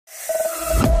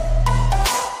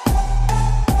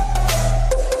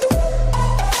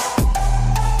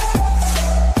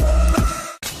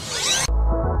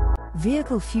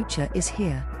Vehicle future is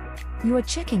here. You are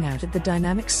checking out the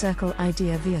Dynamic Circle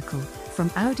Idea vehicle from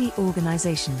Audi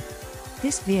organization.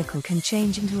 This vehicle can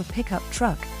change into a pickup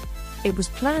truck. It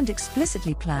was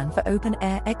explicitly planned for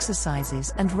open-air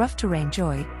exercises and rough terrain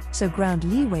joy, so ground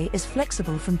leeway is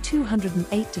flexible from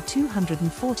 208 to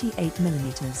 248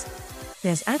 millimeters.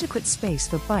 There's adequate space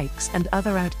for bikes and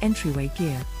other out-entryway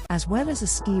gear, as well as a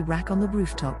ski rack on the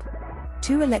rooftop.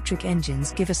 2 electric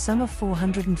engines give a sum of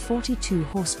 442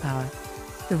 horsepower.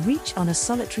 The reach on a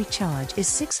solitary charge is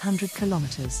 600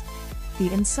 kilometers.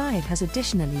 The inside has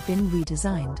additionally been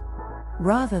redesigned.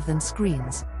 Rather than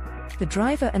screens, the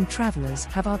driver and travelers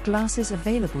have our glasses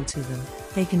available to them.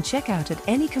 They can check out at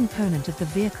any component of the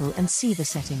vehicle and see the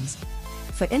settings.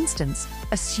 For instance,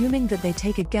 assuming that they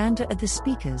take a gander at the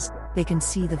speakers, they can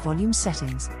see the volume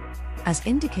settings. As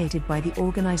indicated by the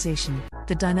organization,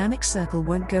 the Dynamic Circle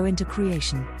won't go into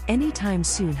creation anytime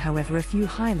soon. However, a few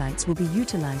highlights will be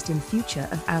utilized in future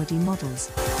of Audi models.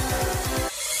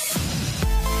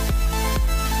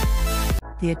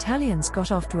 The Italians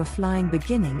got off to a flying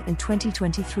beginning in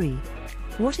 2023.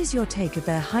 What is your take of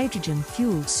their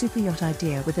hydrogen-fueled superyacht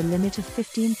idea with a limit of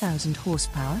 15,000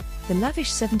 horsepower? The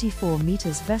lavish 74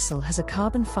 meters vessel has a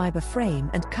carbon fiber frame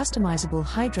and customizable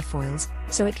hydrofoils,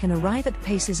 so it can arrive at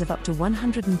paces of up to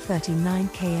 139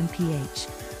 kmph.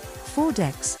 4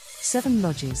 decks, 7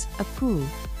 lodges, a pool,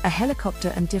 a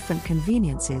helicopter and different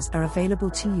conveniences are available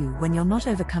to you when you're not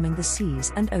overcoming the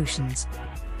seas and oceans.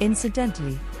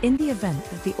 Incidentally, in the event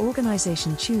that the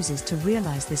organization chooses to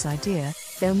realize this idea,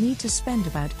 they'll need to spend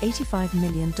about $85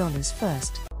 million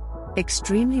first.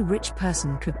 Extremely rich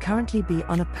person could currently be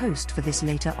on a post for this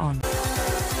later on.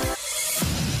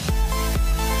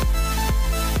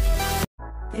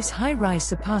 This high-rise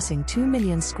surpassing 2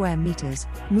 million square meters,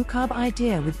 Mucab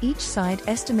idea with each side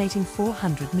estimating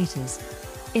 400 meters.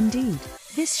 Indeed,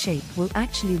 this shape will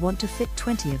actually want to fit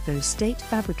 20 of those, state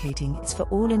fabricating it's for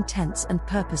all intents and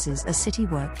purposes a city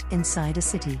worked inside a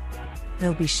city.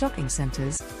 There'll be shopping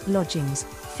centers, lodgings,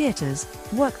 theaters,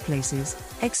 workplaces,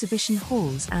 exhibition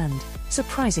halls and,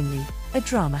 surprisingly, a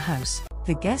drama house.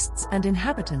 The guests and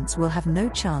inhabitants will have no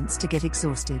chance to get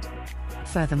exhausted.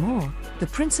 Furthermore, the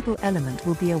principal element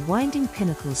will be a winding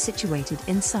pinnacle situated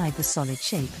inside the solid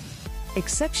shape.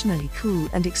 Exceptionally cool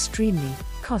and extremely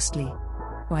costly.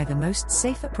 By the most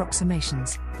safe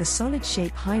approximations, the solid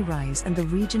shape high-rise and the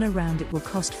region around it will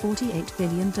cost $48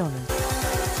 billion.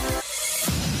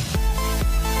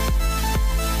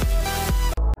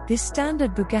 This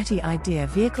standard Bugatti Idea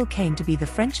vehicle came to be the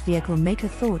French vehicle maker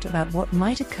thought about what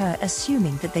might occur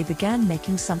assuming that they began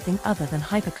making something other than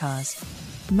hypercars.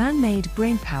 Man-made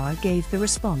brainpower gave the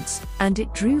response, and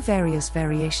it drew various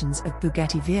variations of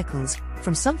Bugatti vehicles,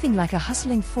 from something like a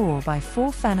hustling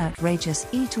 4x4 fan outrageous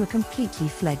E to a completely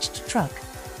fledged truck.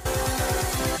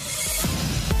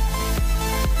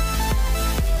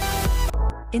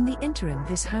 In the interim,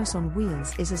 this house on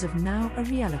wheels is as of now a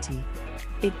reality.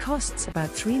 It costs about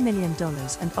 $3 million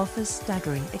and offers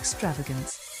staggering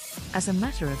extravagance. As a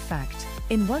matter of fact,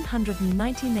 in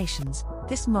 190 nations,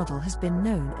 this model has been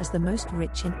known as the most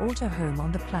rich in auto home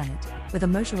on the planet, with a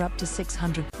motor up to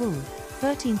 600 pull,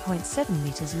 13.7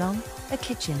 meters long, a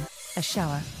kitchen, a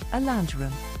shower, a lounge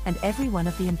room, and every one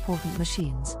of the important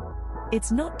machines.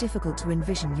 It's not difficult to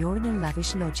envision you're in a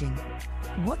lavish lodging.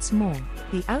 What's more,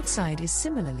 the outside is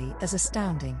similarly as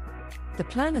astounding. The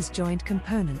planners joined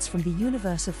components from the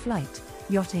universe of flight,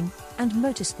 yachting, and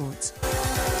motorsports.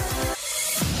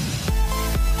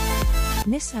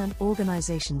 Nissan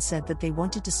organization said that they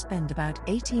wanted to spend about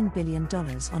 $18 billion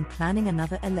on planning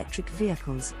another electric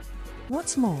vehicles.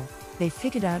 What's more, they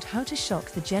figured out how to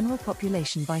shock the general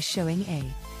population by showing a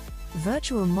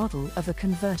virtual model of a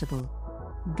convertible.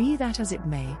 Be that as it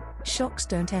may, shocks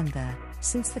don't end there,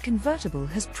 since the convertible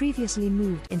has previously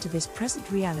moved into this present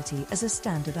reality as a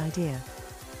standard idea.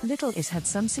 Little is had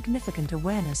some significant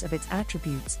awareness of its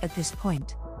attributes at this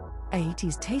point.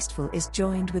 A80's tasteful is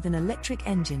joined with an electric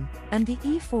engine, and the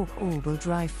E-Fork all-wheel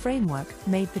drive framework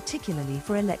made particularly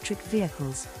for electric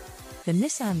vehicles. The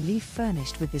Nissan Leaf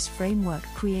furnished with this framework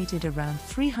created around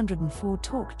 304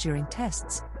 torque during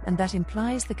tests, and that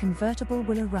implies the convertible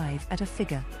will arrive at a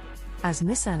figure. As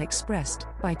Nissan expressed,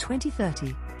 by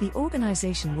 2030, the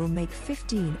organization will make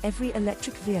 15 every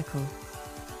electric vehicle.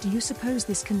 Do you suppose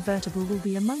this convertible will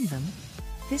be among them?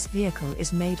 This vehicle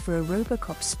is made for a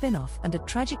Robocop spin-off and a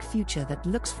tragic future that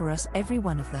looks for us every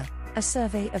one of a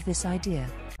survey of this idea.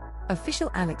 Official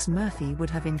Alex Murphy would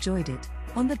have enjoyed it,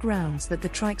 on the grounds that the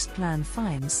trike's plan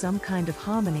finds some kind of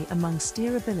harmony among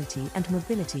steerability and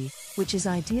mobility, which is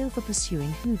ideal for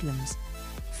pursuing hoodlums.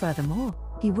 Furthermore,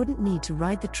 he wouldn't need to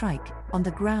ride the trike, on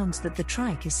the grounds that the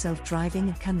trike is self-driving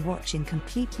and can watch in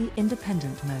completely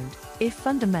independent mode. If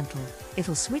fundamental,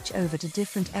 it'll switch over to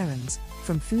different errands,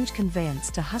 from food conveyance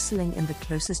to hustling in the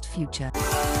closest future.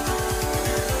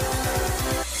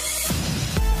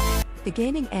 The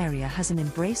gaming area has an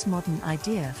embrace modern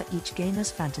idea for each gamer's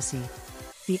fantasy.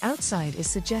 The outside is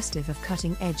suggestive of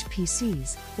cutting-edge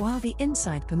PCs, while the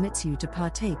inside permits you to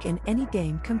partake in any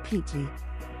game completely.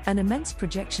 An immense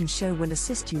projection show will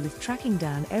assist you with tracking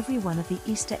down every one of the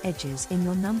Easter eggs in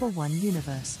your #1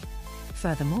 universe.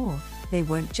 Furthermore, they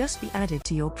won't just be added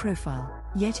to your profile,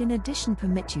 yet in addition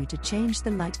permit you to change the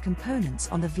light components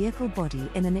on the vehicle body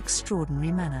in an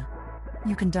extraordinary manner.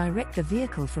 You can direct the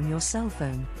vehicle from your cell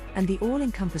phone, and the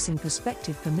all-encompassing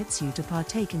perspective permits you to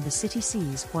partake in the city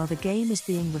scenes while the game is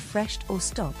being refreshed or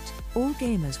stopped. All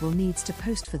gamers will need to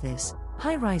post for this.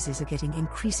 High-rises are getting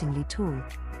increasingly tall.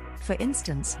 For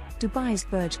instance, Dubai's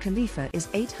Burj Khalifa is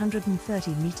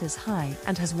 830 meters high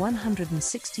and has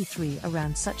 163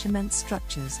 around such immense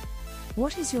structures.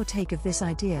 What is your take of this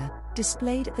idea?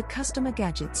 Displayed at the Customer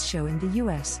Gadgets show in the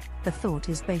US, the thought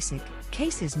is basic.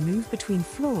 Cases move between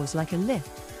floors like a lift,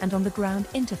 and on the ground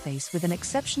interface with an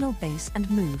exceptional base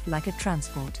and move like a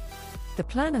transport. The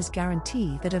planners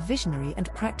guarantee that a visionary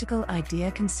and practical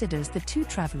idea considers the two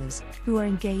travelers, who are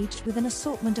engaged with an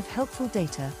assortment of helpful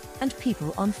data, and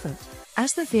people on foot.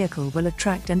 As the vehicle will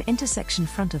attract an intersection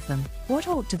front of them, what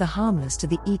ought to the harmless to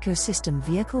the ecosystem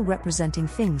vehicle representing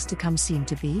things to come seem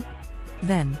to be?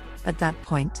 Then, at that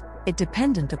point, it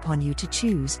dependent upon you to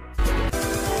choose.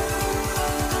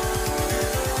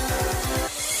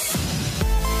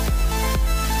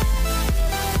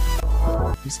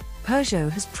 Peugeot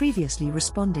has previously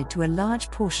responded to a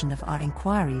large portion of our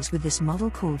inquiries with this model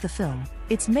called the Film.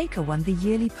 Its maker won the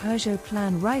yearly Peugeot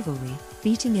Plan rivalry,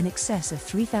 beating in excess of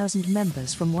 3,000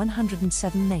 members from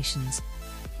 107 nations.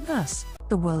 Thus,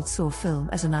 the world saw Film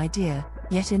as an idea,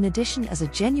 yet in addition as a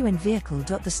genuine vehicle.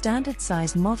 The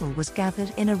standard-sized model was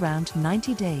gathered in around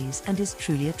 90 days and is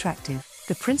truly attractive.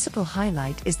 The principal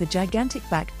highlight is the gigantic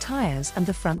back tires and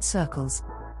the front circles.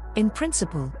 In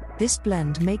principle, this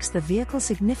blend makes the vehicle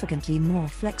significantly more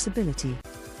flexibility.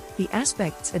 The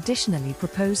aspects additionally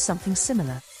propose something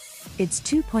similar. It's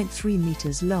 2.3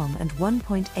 meters long and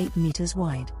 1.8 meters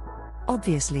wide.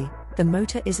 Obviously, the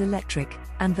motor is electric,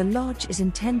 and the lodge is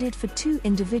intended for 2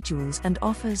 individuals and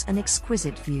offers an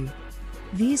exquisite view.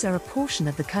 These are a portion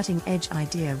of the cutting-edge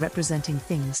idea representing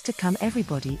things to come.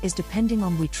 Everybody is depending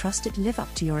on we trust it live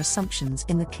up to your assumptions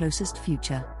in the closest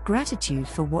future. Gratitude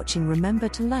for watching. Remember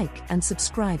to like and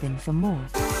subscribe in for more.